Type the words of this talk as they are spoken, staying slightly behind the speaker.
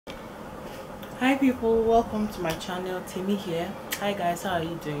Hi people, welcome to my channel. Timmy here. Hi guys, how are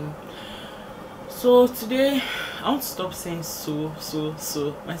you doing? So today I want to stop saying so.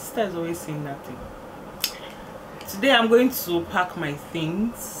 My sister is always saying that thing. Today I'm going to pack my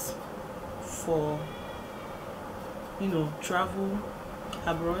things for travel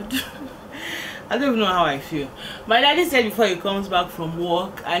abroad. I don't even know how I feel. My daddy said before he comes back from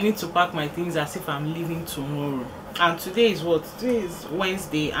work I need to pack my things as if I'm leaving tomorrow. And today is what? Today is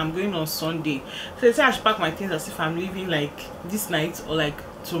Wednesday. I'm going on Sunday. So they say I should pack my things as if I'm leaving like this night or like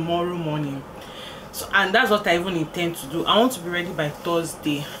tomorrow morning. So, and that's what I even intend to do. I want to be ready by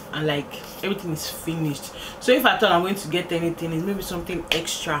Thursday and like everything is finished. So if I thought I'm going to get anything, it's maybe something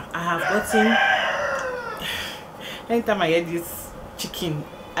extra. I have gotten anytime I get this chicken,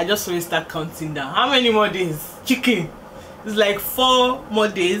 I just always start counting down. How many more days? Chicken. It's like 4 more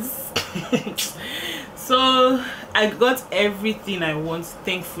days. So I got everything I want,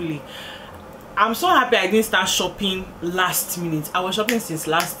 thankfully. I'm so happy I didn't start shopping last minute. I was shopping since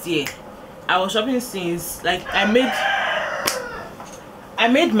last year. I was shopping since like I made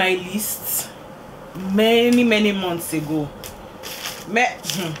my list many months ago. Where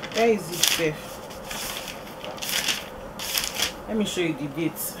is it safe? Let me show you the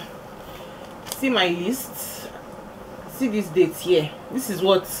date. See my list. See this date here. This is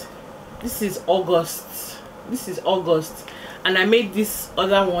August. This is August, and I made this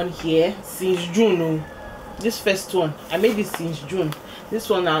other one here since June. Oh, this first one I made this since June. This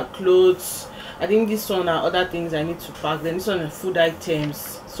one are clothes. I think this one are other things I need to pack. Then this one are food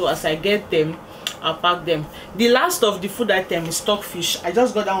items. So as I get them, I'll pack them. The last of the food item is stockfish. I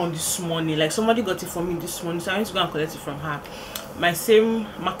just got that one this morning. Like somebody got it for me this morning, so I need to go and collect it from her. My same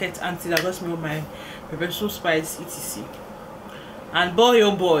market auntie that got me my pepper soup spice etc. And boy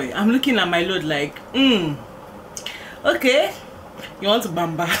oh boy, I'm looking at my load like okay, you want to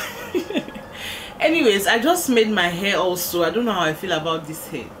bamba. Anyways, I just made my hair also. I don't know how I feel about this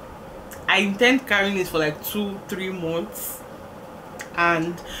hair. I intend carrying it for like 2-3 months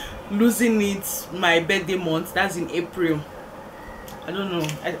and losing it my birthday month, that's in April. I don't know,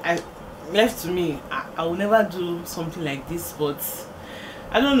 I left to me, I will never do something like this, but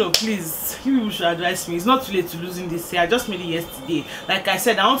I don't know. Please, you people should advise me. It's not too late to losing this hair. I just made it yesterday. Like I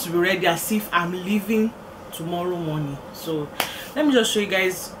said, I want to be ready as if I'm leaving tomorrow morning. So let me just show you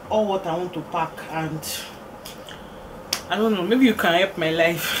guys all what I want to pack, and I don't know, maybe you can help my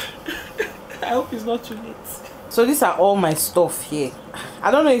life. I hope it's not too late. So these are all my stuff here.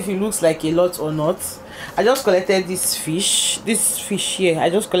 I don't know if it looks like a lot or not. I just collected this fish here. I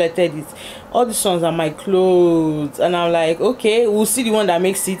just collected it. All these ones are my clothes, and I'm like, okay, we'll see the one that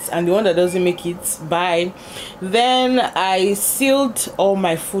makes it and the one that doesn't make it. Bye. Then I sealed all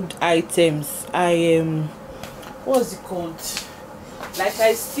my food items. What's it called? Like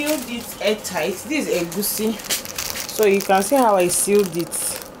I sealed it airtight. This is egusi, so you can see how I sealed it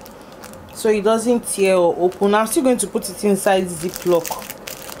so it doesn't tear or open. I'm still going to put it inside Ziploc.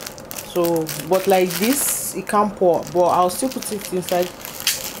 So, but like this, it can't pour, but I'll still put it inside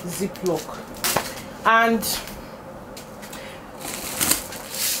Ziploc. And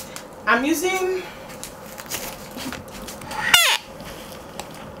I'm using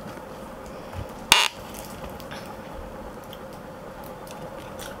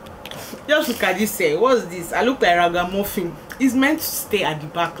just look at this here. What's this? I look like ragamuffin. It's meant to stay at the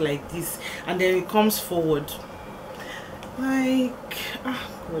back like this, and then it comes forward. Like,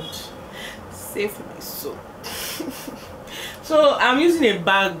 God, save my soul. So I'm using a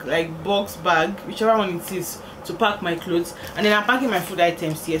bag, like box bag, whichever one it is, to pack my clothes, and then I'm packing my food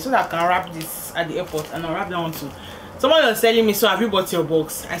items here so that I can wrap this at the airport, and I'll wrap that one too. Someone was telling me, so have you bought your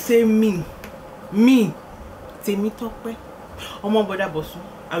box? I say me say me talk way. Oh my brother boss,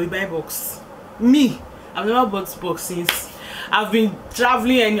 I will buy box. Me, I've never bought box since I've been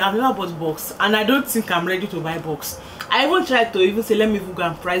traveling, and I've never bought box, and I don't think I'm ready to buy box. I even tried to even say let me even go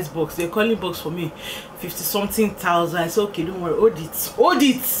and price box. They're calling box for me 50-something thousand. I said okay, don't worry, hold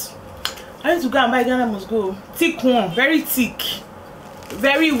it. I need to go and buy Ghana must go. Thick one, very thick,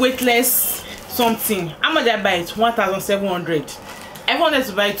 very weightless something. How much did I buy it? 1,700. I wanted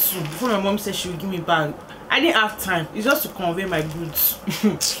to buy 2 before my mom said she would give me back. I didn't have time. It's just to convey my goods.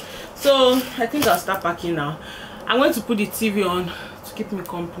 So I think I'll start packing now. I'm going to put the TV on to keep me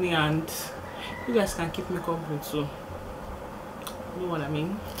company, and you guys can keep me company too. You know what I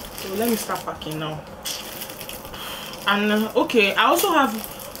mean? So let me start packing now. And okay, I also have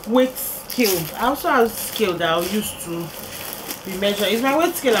weight scale. I also have scale that I'll use to be measure. It's my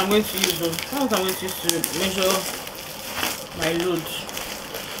weight scale I'm going to use though. That's what I'm going to use to measure my load.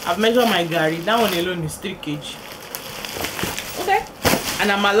 I've measured my gari. That one alone is 3 kg. Okay.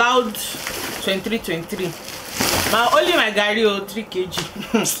 And I'm allowed 23. Only my garri 3 kg.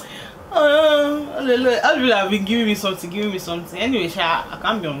 All people have been giving me something. Anyway, I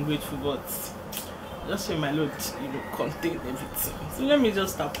can't be ungrateful, but just say my load, contain everything. So let me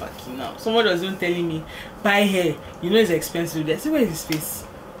just start packing now. Someone was even telling me, buy hair, it's expensive. They say, where is his face?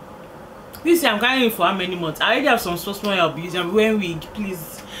 This year I'm carrying it for how many months? I already have some small I'll be using. I'm wearing wig,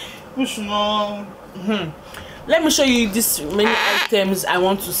 please. Push no. Let me show you these remaining items I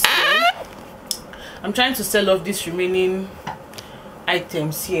want to sell. I'm trying to sell off these remaining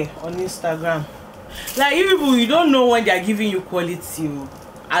items here on Instagram. Like, you people, you don't know when they are giving you quality,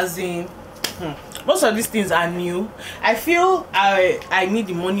 as in most of these things are new. I feel I need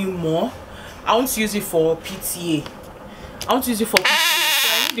the money more. I want to use it for PTA. So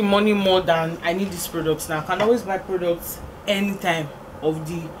I need the money more than I need these products now. I can always buy products anytime of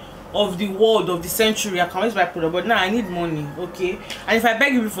the world, of the century. I can always buy product, but now I need money, okay? And if I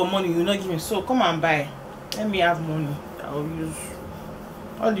beg you for money, you'll not give me. So come and buy. Let me have money. I'll use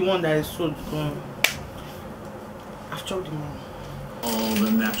all the one that is sold. I've chopped the money. All the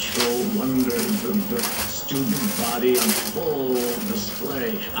natural wonders of the student body on full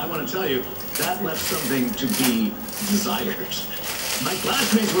display. I want to tell you, that left something to be desired. My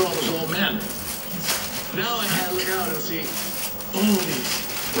classmates were almost all men. Now I can look out and see all these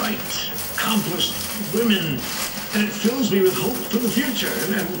bright, accomplished women, and it fills me with hope for the future.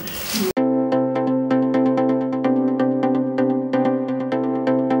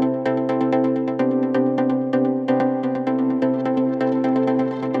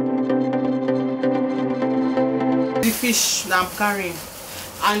 The fish that I'm carrying,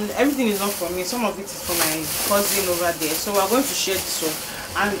 and everything is not for me. Some of it is for my cousin over there, so we're going to share this one.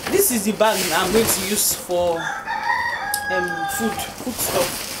 And this is the bag I'm going to use for food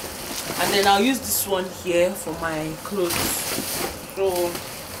stuff, and then I'll use this one here for my clothes. So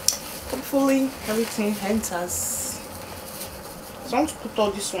hopefully everything enters. So I want to put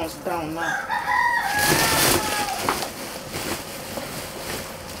all these ones down now.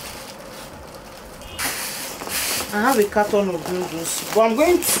 I have a carton of noodles, but I'm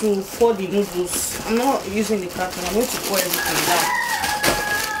going to pour the noodles. I'm not using the carton. I'm going to pour everything down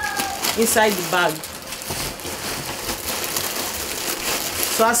inside the bag.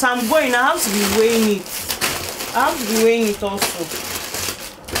 So as I'm going, I have to be weighing it. Also.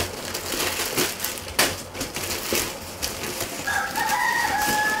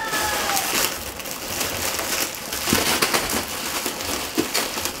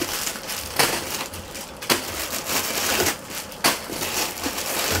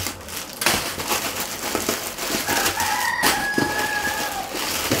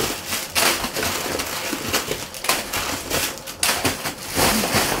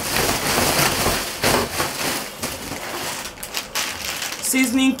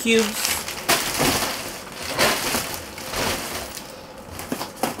 Seasoning cubes,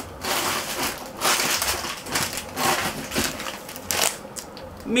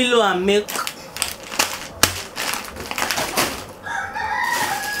 Milo and milk,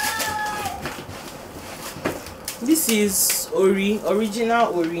 this is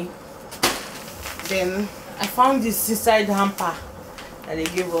original Ori. Then I found this inside hamper that they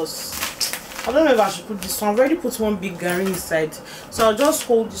gave us. I don't know if I should put this one. I've already put one big garri inside, so I'll just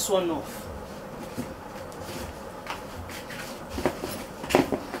hold this one off.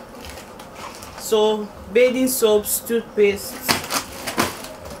 So bathing soaps, toothpaste,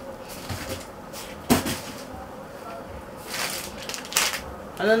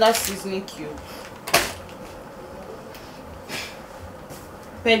 another seasoning cube,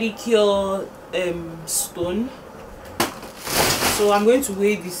 pedicure stone. So I'm going to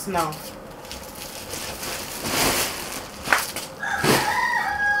weigh this now.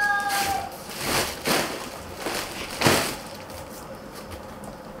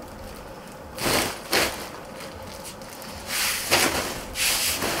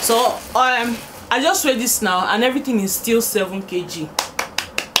 So I just weighed this now and everything is still 7 kg.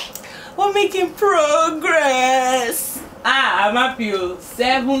 We're making progress. I'm happy.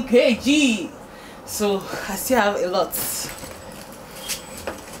 7 kg. So I still have a lot.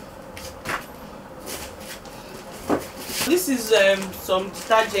 This is some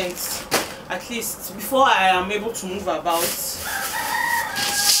detergents, at least before I am able to move about.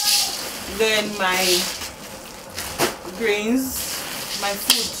 Then my grains, my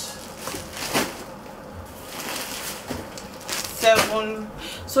food. 7,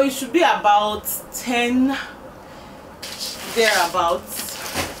 so it should be about 10 thereabouts.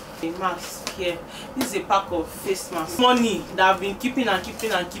 A mask here. This is a pack of face masks. Money that I've been keeping and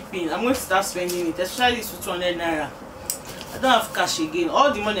keeping. I'm going to start spending it, especially this 200 naira. I don't have cash again.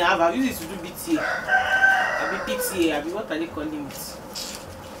 All the money I have, I've used it to do BTA. I'll be PTA. I'll be, what are they calling it?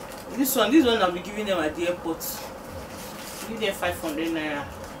 This one I'll be giving them at the airport. Give them 500 naira,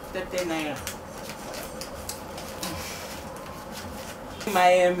 30 naira.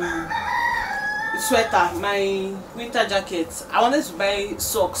 My sweater, my winter jacket. I wanted to buy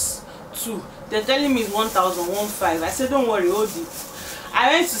socks too. They're telling me it's 1,015. I said, don't worry, hold it.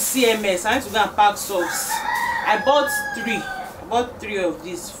 I went to CMS. I went to go and pack socks. I bought three of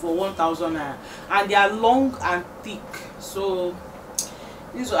these for 1,000 naira, and they are long and thick. So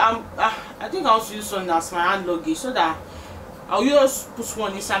this I think I want to use one as my hand luggage, so that I'll just put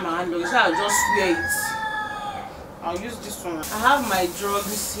one inside my hand luggage, so I'll just wear it. I'll use this one. I have my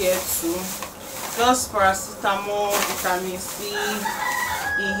drugs here too. Just paracetamol, vitamin C,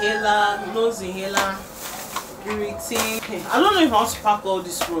 inhaler, nose inhaler, irritating. I don't know if I want to pack all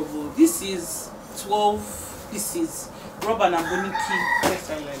this rubber. This is 12 pieces. Rubber and boniki. Yes,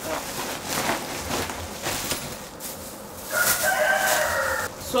 I like that.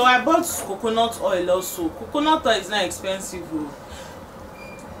 So I bought coconut oil also. Coconut oil is not expensive.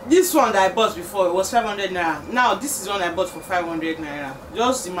 This one that I bought before, it was 500 naira. Now this is one I bought for 500 naira.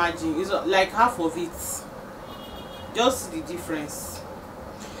 Just imagine, it's like half of it. Just the difference.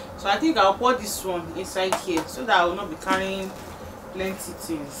 So I think I'll pour this one inside here, so that I will not be carrying plenty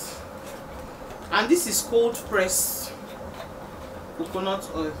things. And this is cold pressed coconut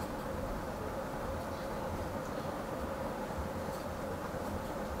oil.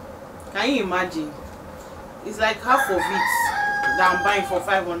 Can you imagine? It's like half of it that I'm buying for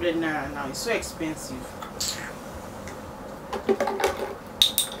 500 naira now. It's so expensive.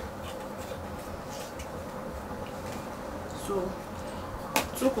 So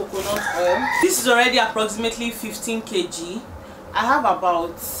 2 coconut oil. This is already approximately 15 kg. I have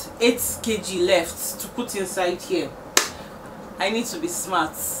about 8 kg left to put inside here. I need to be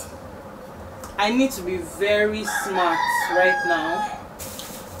smart. I need to be very smart right now.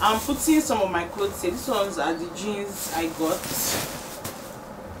 I'm putting some of my clothes here. These ones are the jeans I got.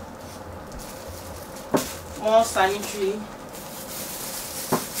 More sanitary.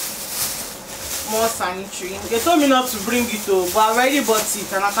 More sanitary. They told me not to bring it over, but I already bought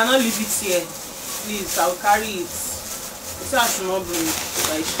it and I cannot leave it here. Please, I'll carry it. They say I should not bring it,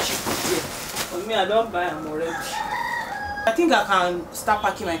 but it's cheap here. For me, I don't buy them already. I think I can start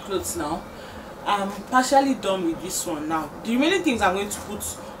packing my clothes now. I'm partially done with this one now. The remaining things I'm going to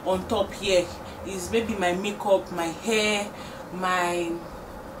put on top here is maybe my makeup, my hair, my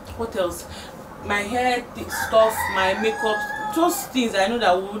what else, my hair stuff, my makeup, just things I know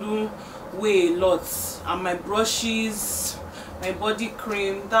that wouldn't weigh a lot, and my brushes, my body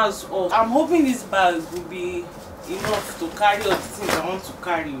cream. That's all. I'm hoping this bag will be enough to carry all the things I want to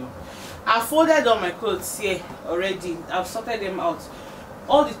carry. I folded all my clothes here already. I've sorted them out,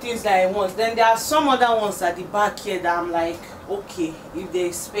 all the things that I want. Then there are some other ones at the back here that I'm like, okay, if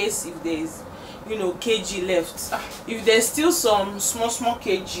there's space, if there's, you know, kg left, if there's still some small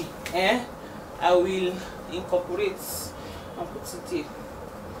kg, I will incorporate and put it here.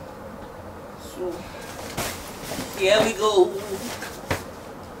 So here we go.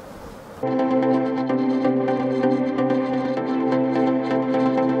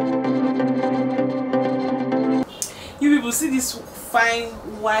 You people see this fine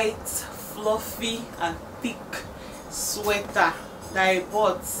white fluffy and thick sweater that I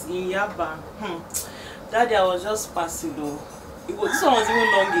bought in Yaba. That day I was just passing though. This one was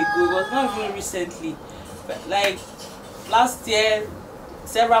even long ago. It was not even recently, but like last year,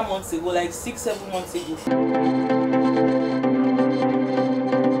 several months ago, like 6-7 months ago.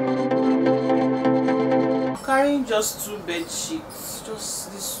 I'm carrying just 2 bed sheets,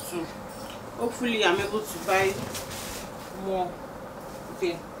 just these 2. Hopefully I'm able to buy more.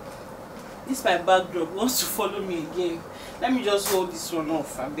 Okay, this is my backdrop. Wants to follow me again. Let me just hold this one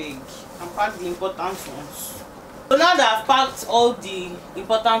off, I beg, and pack the important ones. So now that I've packed all the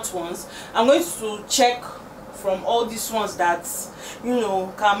important ones, I'm going to check from all these ones that, you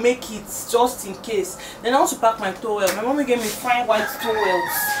know, can make it just in case. Then I want to pack my towel. My mommy gave me fine white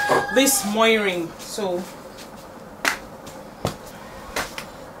towels this morning. So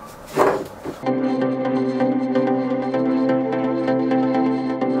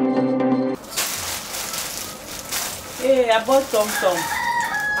hey, I bought Tom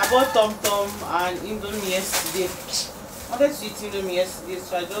Tom and Indomie yesterday. I wanted to eat Indomie yesterday,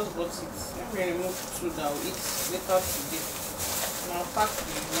 so I just bought it. Let me remove 2 that I'll eat later today. And I'll pack the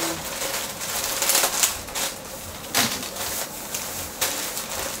one.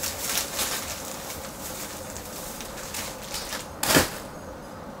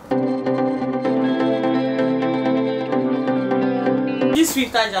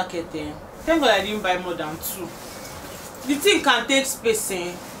 winter jacket, eh? Thank God I didn't buy more than 2. The thing can take space,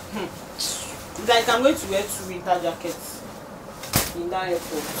 eh? It's like I'm going to wear 2 winter jackets in that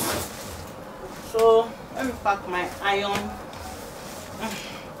airport. So let me pack my iron.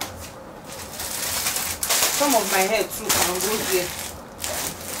 Some of my hair too can go there.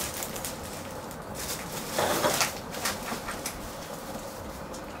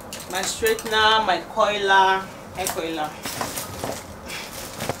 My straightener, my coiler, hair coiler.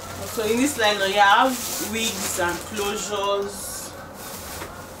 So in this line, yeah, I have wigs and closures.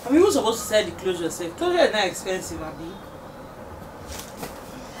 I'm even supposed to sell the closures. Closure is not expensive, Abby.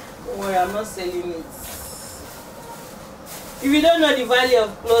 Don't worry, I'm not selling it. If you don't know the value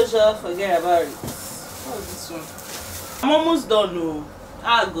of closure, forget about it. What's this one? I'm almost done.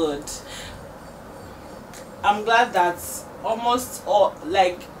 Oh, God. I'm glad that almost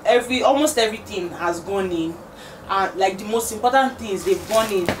everything has gone in, and like the most important things they've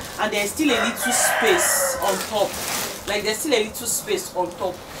gone in, and there's still a little space on top. Like there's still a little space on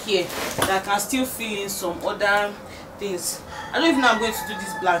top here that I can still fill in some other things. I don't even know I'm going to do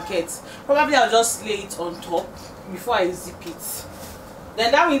this blanket. Probably I'll just lay it on top before I zip it.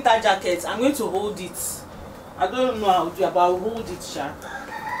 Then that winter jacket, I'm going to hold it. I don't know how to do it, but I'll hold it, sha.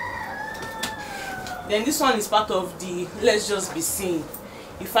 Then this one is part of the let's just be seen.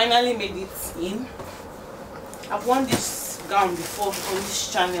 You finally made it in. I've worn this gown before on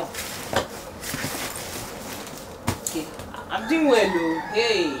this channel. Okay, I'm doing well though.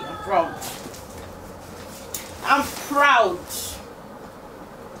 Hey, I'm proud. I'm proud.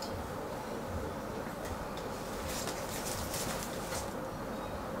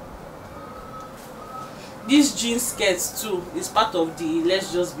 This jean skirts too is part of the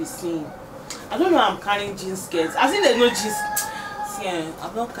let's just be seen. I don't know how I'm carrying jean skirts. I think there's no jeans. See,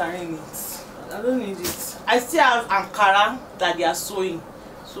 I'm not carrying it. I don't need it. I still have Ankara that they are sewing.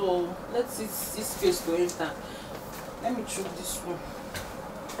 So let's see this space to enter. Let me choose this one.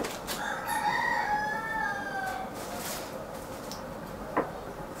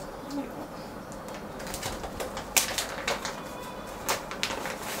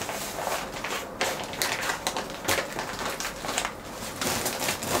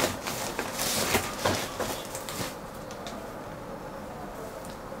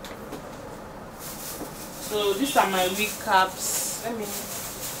 So these are my wig caps. Let me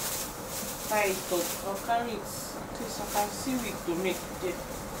tie it up. I'll carry it. At least I can see wig to make it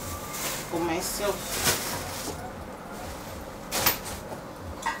for myself.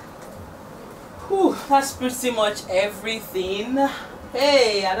 Whew, that's pretty much everything.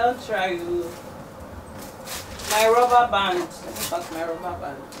 Hey, I don't try you. My rubber band. Let me pack my rubber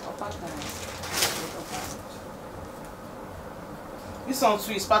band. I'll pack my rubber band. This one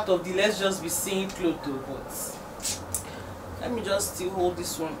too is part of the let's just be seeing clothes though, but let me just still hold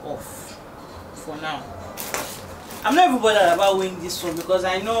this one off for now. I'm not even bothered about wearing this one because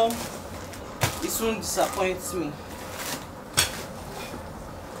I know it won't disappoint me.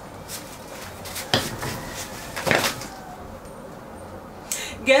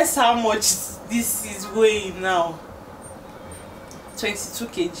 Guess how much this is weighing now? 22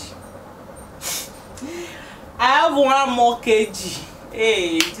 kg. I have 1 more kg.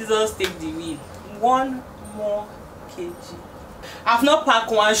 Hey, Jesus take the wheel. 1 more kg. I've not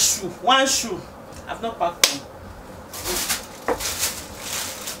packed one shoe. I've not packed one.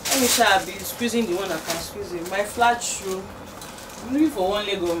 Let me try to be squeezing the one I can squeeze in. My flat shoe. I'm looking for one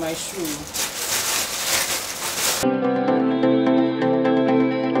leg of my shoe.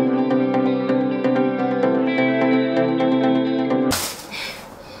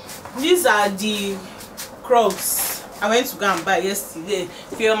 These are the Crocs I went to go and buy yesterday.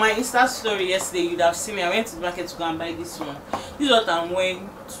 If you're on my Insta story yesterday, you'd have seen me. I went to the market to go and buy this one. This is what I'm wearing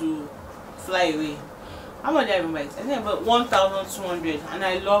to fly away. How much did I even buy it? I think about 1,200, and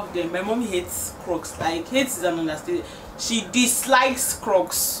I love them. My mom hates Crocs. Like, hates is an understatement. She dislikes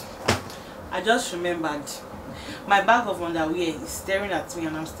Crocs. I just remembered my bag of underwear is staring at me,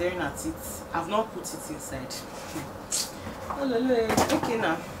 and I'm staring at it. I've not put it inside. Okay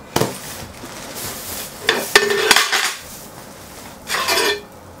now.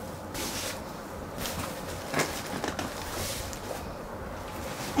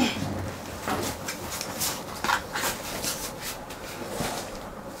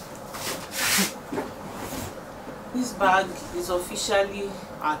 This bag is officially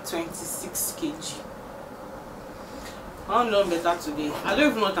at 26 kg. I'll know better today. I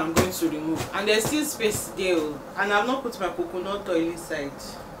don't even know what I'm going to remove. And there's still space there. And I've not put my coconut oil inside.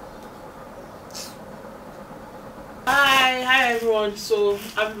 Hi everyone. So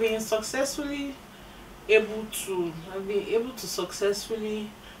I've been successfully I've been able to successfully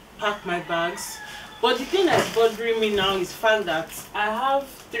pack my bags. But the thing that's bothering me now is the fact that I have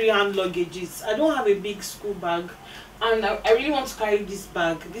 3 hand luggages. I don't have a big school bag, and I really want to carry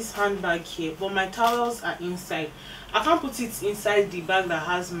this handbag here, but my towels are inside. I can't put it inside the bag that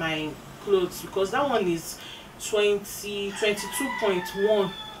has my clothes because that one is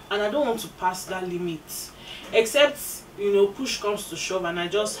 22.1, and I don't want to pass that limit, except push comes to shove and I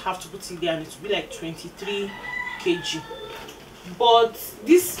just have to put it there and it will be like 23 kg. But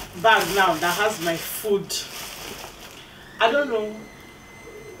this bag now that has my food, I don't know.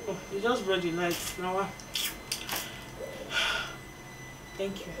 Oh, you just brought the lights now.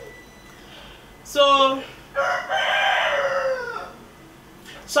 Thank you. So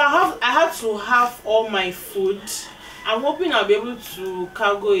I had to have all my food. I'm hoping I'll be able to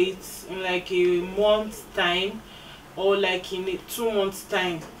cargo it in like a month's time, or like in 2 months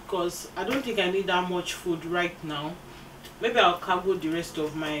time, because I don't think I need that much food right now. Maybe I'll cargo the rest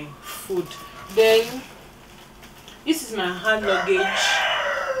of my food. Then this is my hand luggage.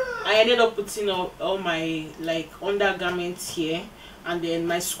 I ended up putting all my like undergarments here, and then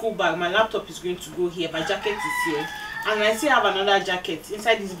my school bag. My laptop is going to go here, my jacket is here, and I still have another jacket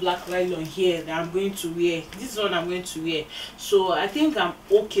inside this black nylon here that I'm going to wear. This one I'm going to wear. So I think I'm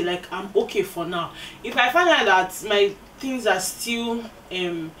okay. Like, I'm okay for now. If I find out that my things are still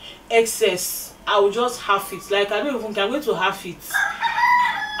excess, I will just half it. Like, I don't even think I'm going to half it.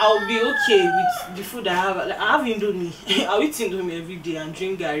 I'll be okay with the food I have. Like, I have Indomie. I'll eat Indomie every day and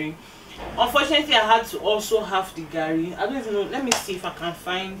drink gari. Unfortunately, I had to also have the gari. I don't even know. Let me see if I can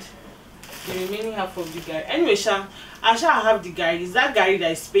find the remaining half of the gari. Anyway, I shall have the gari. It's that gari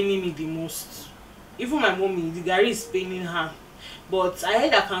that is paining me the most. Even my mommy, the gari is paining her. But I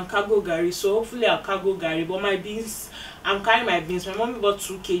heard I can cargo gari, so hopefully I'll cargo gari. But my beans, I'm carrying my beans. My mommy bought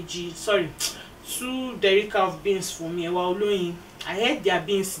 2 derica of beans for me. While blowing, I heard their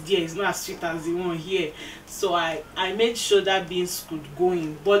beans there is not as sweet as the one here, so I made sure that beans could go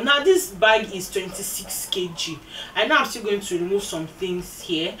in. But now this bag is 26 kg. I know I'm still going to remove some things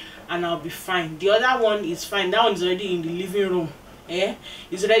here and I'll be fine. The other one is fine. That one is already in the living room.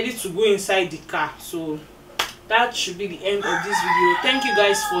 It's ready to go inside the car. So that should be the end of this video. Thank you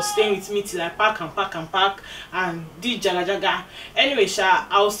guys for staying with me till I pack and did jaga jaga. Anyway,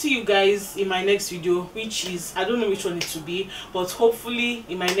 I'll see you guys in my next video, which is, I don't know which one it will be, but hopefully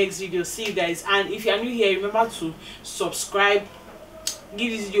in my next video. See you guys. And if you are new here, remember to subscribe,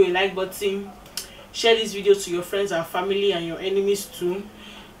 give this video a like button, share this video to your friends and family and your enemies too,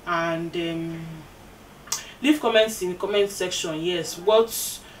 and leave comments in the comment section. Yes, what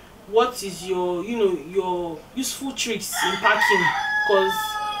is your your useful tricks in packing, because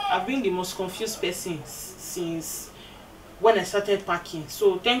I've been the most confused person since when I started packing.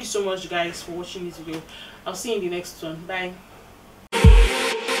 So thank you so much guys for watching this video. I'll see you in the next one. Bye.